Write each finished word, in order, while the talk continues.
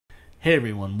Hey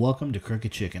everyone, welcome to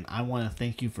Crooked Chicken. I want to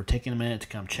thank you for taking a minute to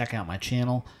come check out my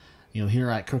channel. Here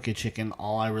at Crooked Chicken,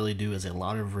 all I really do is a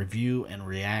lot of review and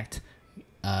react.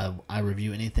 I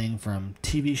review anything from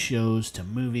TV shows to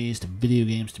movies to video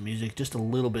games to music, just a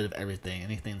little bit of everything.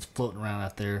 Anything that's floating around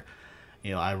out there.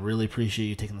 I really appreciate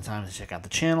you taking the time to check out the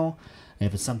channel. And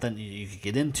if it's something you could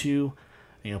get into,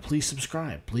 please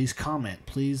subscribe, please comment,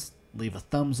 please leave a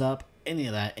thumbs up. Any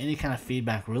of that, any kind of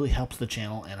feedback really helps the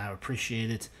channel, and I appreciate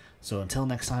it. So until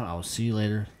next time, I will see you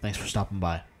later. Thanks for stopping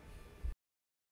by.